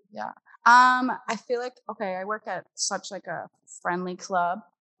working. Yeah. I feel like, okay, I work at such like a friendly club,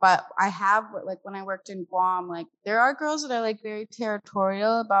 but I have like when I worked in Guam, like there are girls that are like very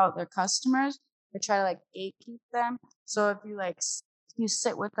territorial about their customers. They try to like gatekeep them. So if you like you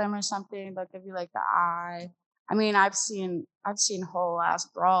sit with them or something, they'll give you like the eye. I mean, I've seen whole ass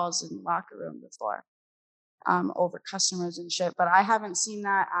brawls in the locker room before, over customers and shit. But I haven't seen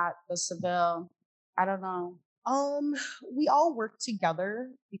that at the Seville. I don't know. We all work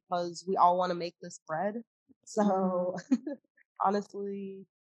together because we all want to make this bread. So honestly,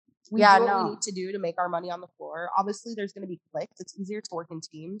 we do what we need to do to make our money on the floor. Obviously, there's going to be cliques. It's easier to work in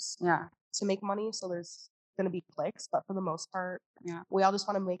teams to make money. So there's going to be cliques, but for the most part, we all just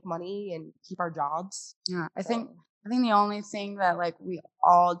want to make money and keep our jobs. Yeah, I think the only thing that like we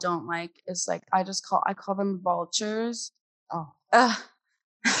all don't like is like I call them vultures. Oh.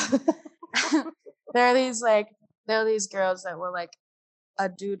 There are these girls that will like a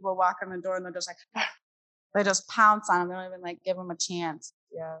dude will walk on the door and they're just like they just pounce on him. They don't even like give him a chance.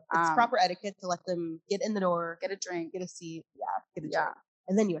 Yeah, it's proper etiquette to let them get in the door, get a drink, get a seat, get a drink,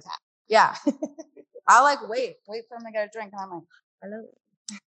 and then you attack. Yeah, I'll like wait for him to get a drink, and I'm like, hello.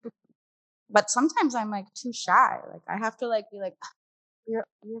 But sometimes I'm like too shy. Like I have to like be like, you're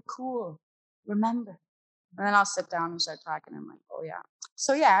cool. Remember. And then I'll sit down and start talking. I'm like, oh yeah.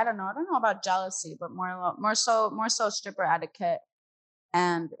 So yeah, I don't know about jealousy, but more so stripper etiquette.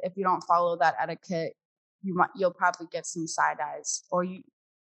 And if you don't follow that etiquette, you'll probably get some side eyes, or you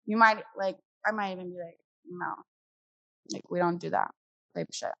might like I might even be like, no, like we don't do that type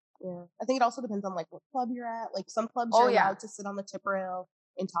of shit. Yeah, I think it also depends on like what club you're at. Like some clubs you're allowed to sit on the tip rail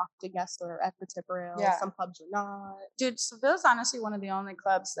and talk to guests that are at the tip rail. Yeah. Some clubs are not. Dude, Seville's honestly one of the only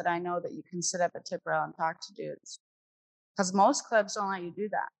clubs that I know that you can sit at the tip rail and talk to dudes. Because most clubs don't let you do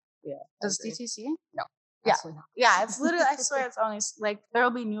that. Yeah. Does DTC? No. Yeah. Not. Yeah, it's literally, I swear it's only like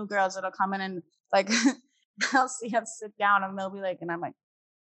there'll be new girls that'll come in and like they'll see us sit down and they'll be like, and I'm like,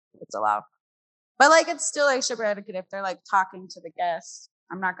 it's allowed. But like it's still like stripper etiquette if they're like talking to the guests.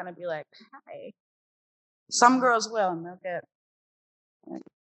 I'm not gonna be like, hi. Some girls will and they'll get like,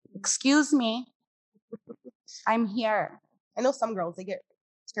 excuse me. I'm here. I know some girls, they get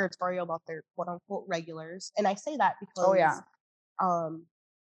territorial about their quote unquote regulars. And I say that because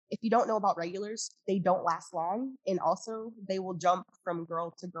if you don't know about regulars, they don't last long. And also they will jump from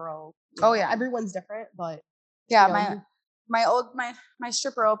girl to girl. Everyone's different, but my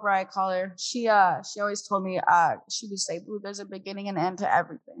stripper Oprah, I call her, she always told me she would say, Blue, there's a beginning and end to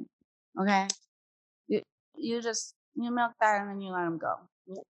everything. Okay. You milk that and then you let them go.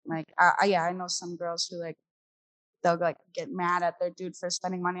 Like I know some girls who like they'll like get mad at their dude for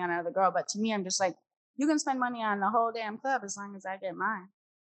spending money on another girl, but to me I'm just like, you can spend money on the whole damn club as long as I get mine.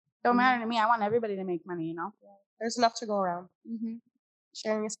 Don't matter to me. I want everybody to make money, you know. There's enough to go around.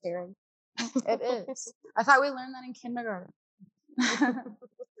 Sharing is caring. It is. I thought we learned that in kindergarten. Do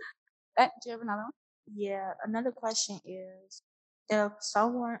you have another one? Yeah, another question is, if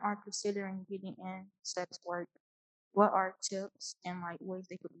someone are considering getting in sex work, what are tips and like ways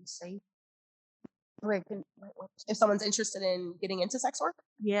they could be safe? Wait, if someone's interested in getting into sex work?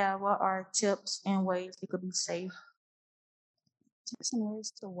 Yeah, what are tips and ways they could be safe? Tips and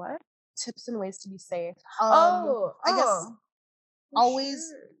ways to what? Tips and ways to be safe. I guess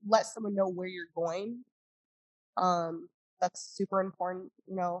always let someone know where you're going. that's super important.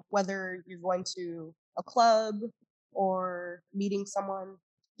 Whether you're going to a club or meeting someone,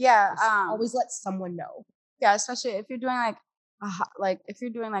 Yeah. just always let someone know. Yeah, especially if you're doing like if you're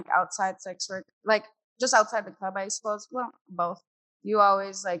doing like outside sex work, like just outside the club, I suppose. Well, both. You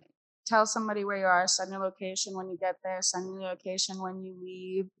always like tell somebody where you are, send your location when you get there, send your location when you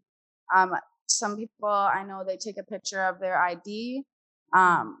leave. Um, some people I know they take a picture of their ID.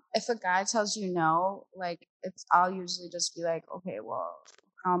 If a guy tells you no, like I'll usually just be like, okay, well,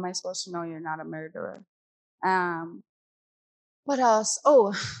 how am I supposed to know you're not a murderer? Um, what else?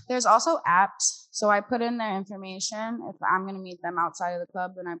 Oh, there's also apps. So I put in their information. If I'm going to meet them outside of the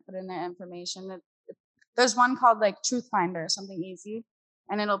club, then I put in their information. There's one called like Truth Finder, something easy,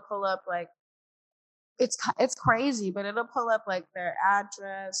 and it'll pull up like it's crazy, but it'll pull up like their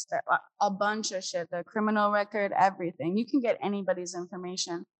address, a bunch of shit, their criminal record, everything. You can get anybody's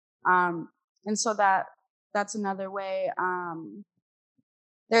information, and so that's another way.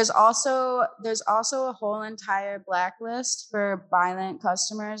 There's also a whole entire blacklist for violent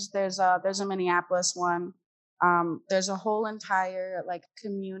customers. There's a Minneapolis one. There's a whole entire like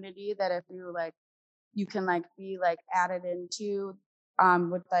community that if you like you can like be like added into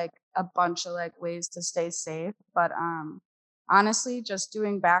with like a bunch of like ways to stay safe. But honestly, just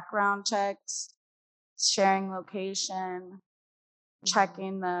doing background checks, sharing location,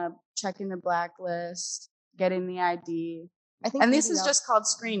 checking the blacklist, getting the ID. I think And this meeting is up, just called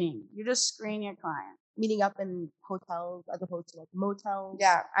screening. You just screen your client. meeting up in hotels as opposed to like motels.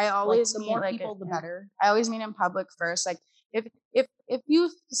 Yeah, I Like always the meet more like people, the in- better. I always meet in public first. Like if you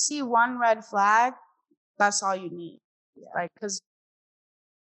see one red flag, that's all you need. Yeah. Like because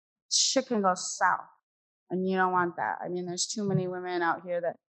shit can go south, and you don't want that. I mean, there's too many women out here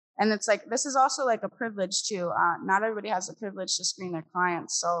that, and it's like this is also like a privilege too. Not everybody has the privilege to screen their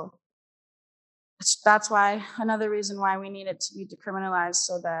clients, so that's why another reason why we need it to be decriminalized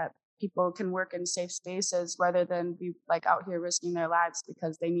so that people can work in safe spaces rather than be like out here risking their lives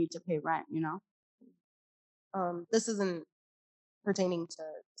because they need to pay rent, you know? This isn't pertaining to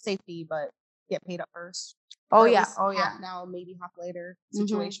safety, but get paid up first. Oh Or at yeah, least oh half yeah. now, maybe half later Mhm.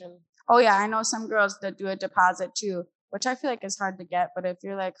 situation. Oh yeah, I know some girls that do a deposit too, which I feel like is hard to get, but if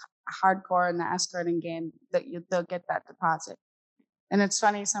you're like hardcore in the escorting game, they'll get that deposit. And it's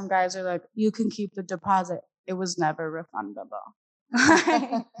funny, some guys are like, you can keep the deposit. It was never refundable.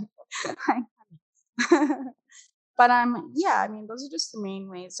 But yeah, I mean, those are just the main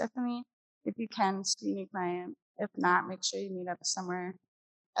ways. Definitely, if you can, screen your client. If not, make sure you meet up somewhere.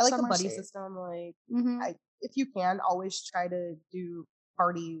 I like the somewhere buddy safe. system. Like, Mhm. if you can, always try to do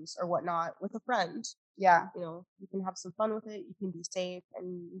parties or whatnot with a friend. Yeah. You can have some fun with it. You can be safe,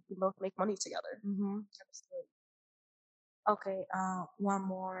 and you can both make money together. Mhm. Okay, one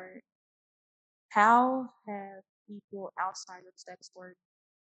more. How have people outside of sex work,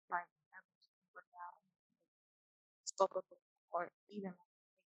 like, work out, spoke up, or even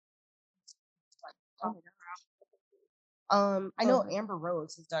like talking around? I know Amber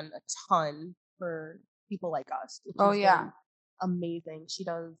Rose has done a ton for people like us, which Oh has yeah. been amazing. She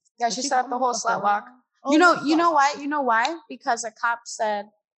does. Yeah, does she she set call up the them whole a slut whore? walk. Oh, You know, yeah, you know slut why? walk. You know why? Because a cop said,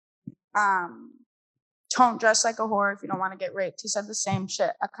 don't dress like a whore if you don't want to get raped. He said the same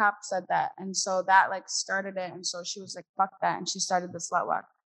shit. A cop said that. And so that like started it. And so she was like, fuck that. And she started the slut walk.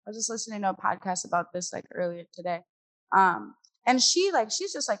 I was just listening to a podcast about this like earlier today. And she's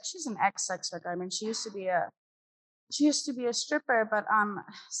just like, she's an ex-sex worker. I mean, she used to be a stripper, but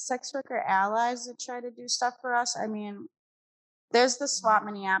sex worker allies that try to do stuff for us. I mean, there's the SWAT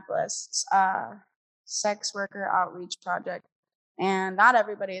Minneapolis sex worker outreach project. And not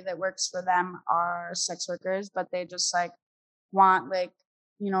everybody that works for them are sex workers, but they just like want like,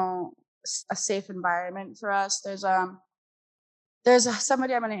 a safe environment for us. There's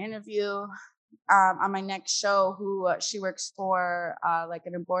somebody I'm going to interview on my next show who she works for like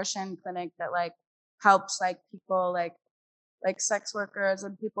an abortion clinic that like helps like people like sex workers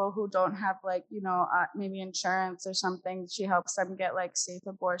and people who don't have like maybe insurance or something. She helps them get like safe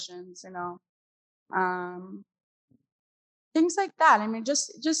abortions, um things like that. I mean,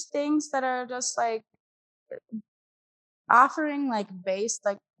 just things that are just like offering like basic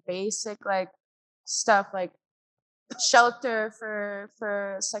like stuff like shelter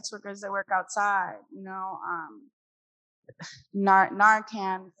for sex workers that work outside,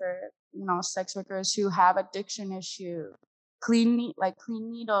 Narcan for sex workers who have addiction issues, clean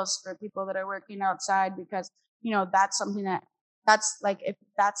needles for people that are working outside, because that's something that's like, if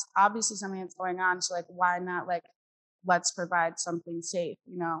that's obviously something that's going on, so like why not like let's provide something safe,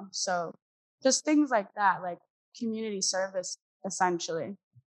 so just things like that, like community service essentially.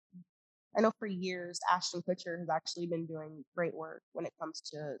 I know for years Ashton Kutcher has actually been doing great work when it comes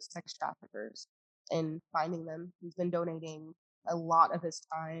to sex traffickers and finding them. He's been donating a lot of his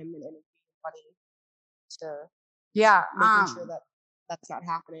time and energy and money to Yeah. making sure that that's not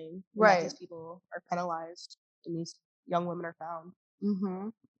happening and that Right. these people are penalized and these young women are found. Mm-hmm.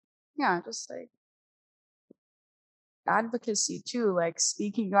 Yeah, just like advocacy too, like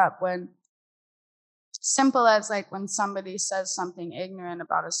speaking up when simple as like when somebody says something ignorant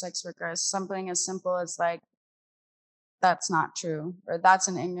about a sex worker, something as simple as like that's not true or that's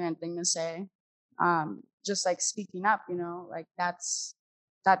an ignorant thing to say. Just like speaking up, you know, like that's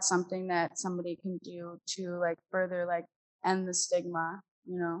something that somebody can do to like further like end the stigma,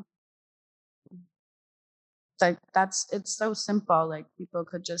 you know. Like it's so simple, like people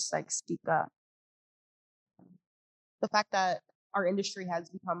could just like speak up. The fact that our industry has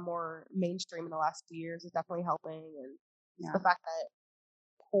become more mainstream in the last few years is definitely helping, and Yeah. the fact that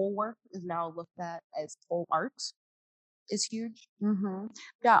pole work is now looked at as pole art is huge. Mm-hmm.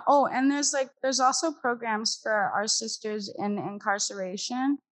 Yeah. Oh, and there's also programs for our sisters in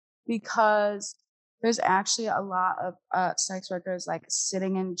incarceration because there's actually a lot of sex workers like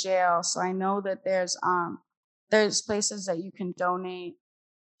sitting in jail. So I know that there's places that you can donate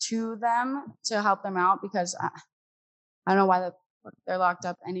to them to help them out because I don't know why they're locked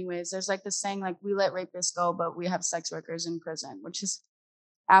up anyways. There's like this saying like we let rapists go, but we have sex workers in prison, which is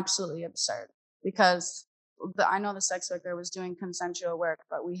absolutely absurd because I know the sex worker was doing consensual work,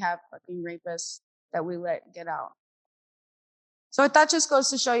 but we have fucking rapists that we let get out. So that just goes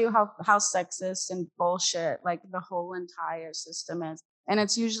to show you how sexist and bullshit like the whole entire system is. And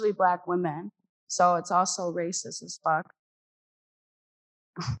it's usually Black women. So it's also racist as fuck.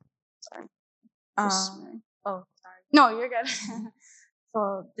 Sorry. Oh, sorry. No, you're good.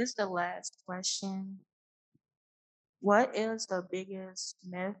 So this is the last question. What is the biggest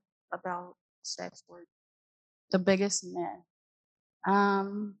myth about sex work? The biggest myth. I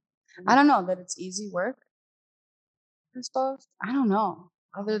don't know that it's easy work. I suppose. I don't know.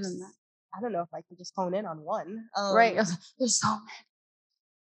 Other than that, I don't know if I could just hone in on one. right? There's so many.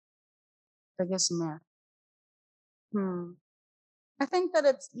 Biggest myth. I think that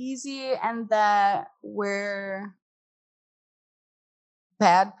it's easy and that we're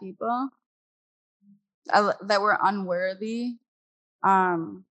bad people, that we're unworthy,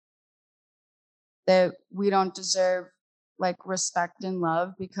 um, that we don't deserve like respect and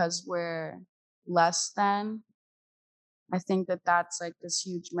love because we're less than. I think that that's like this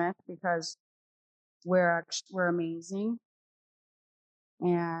huge myth because we're amazing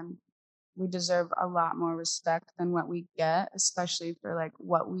and we deserve a lot more respect than what we get, especially for like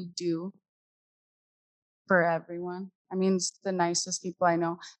what we do for everyone. I mean, it's the nicest people I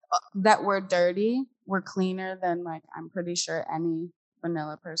know. That we're dirty, we're cleaner than like I'm pretty sure any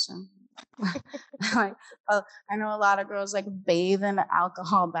vanilla person. Like, I know a lot of girls like bathe in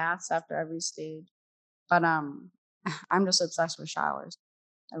alcohol baths after every stage, but I'm just obsessed with showers.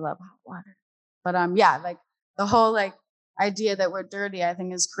 I love hot water, but yeah, like the whole like idea that we're dirty, I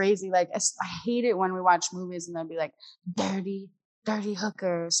think is crazy. Like I hate it when we watch movies and they'll be like dirty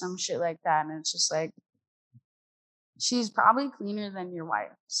hooker or some shit like that, and it's just like she's probably cleaner than your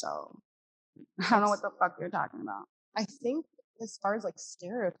wife. So I don't know what the fuck you're talking about. I think as far as like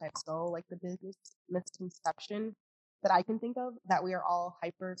stereotypes go, like the biggest misconception that I can think of that we are all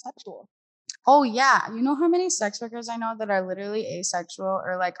hypersexual. Oh yeah, you know how many sex workers I know that are literally asexual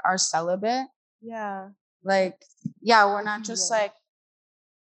or like are celibate? Yeah. Like, yeah, we're not just like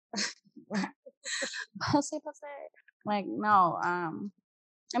pussy. Like, no, I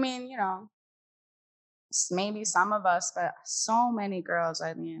mean, you know, maybe some of us, but so many girls.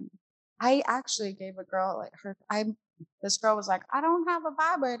 I mean, I actually gave a girl like this girl was like, I don't have a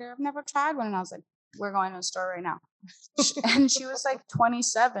vibrator. I've never tried one. And I was like, we're going to the store right now. And she was like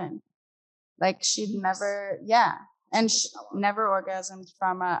 27. Like she'd never, yeah. And she never orgasmed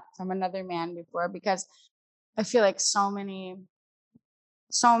from another man before because I feel like so many,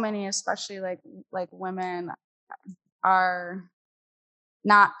 especially like women are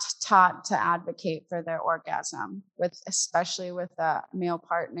not taught to advocate for their orgasm especially with a male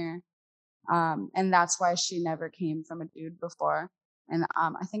partner. And that's why she never came from a dude before. And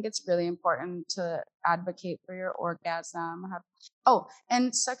I think it's really important to advocate for your orgasm.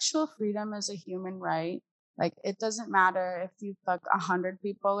 And sexual freedom is a human right. Like it doesn't matter if you fuck 100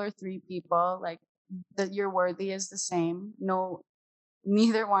 people or 3 people. Like that, you're worthy is the same. No,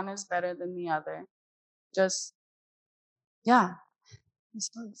 neither one is better than the other. Just yeah, I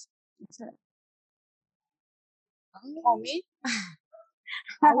suppose that's it. Oh, me?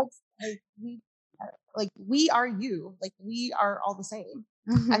 I would say Like, we are you. Like, we are all the same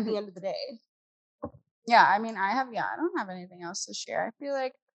at the end of the day. Yeah, I mean, I don't have anything else to share. I feel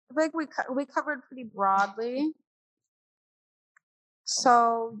like we covered pretty broadly.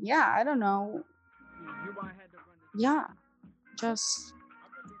 So yeah, I don't know. Yeah, just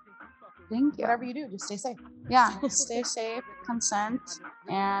thank you. Whatever you do, just stay safe. Yeah, stay safe, consent,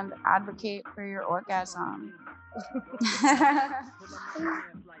 and advocate for your orgasm.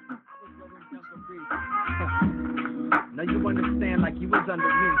 Now you understand like you was under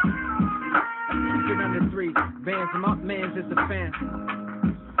me. Get under 3 bands, my man's is a fan.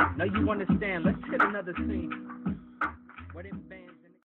 Now you understand, let's hit another scene. What if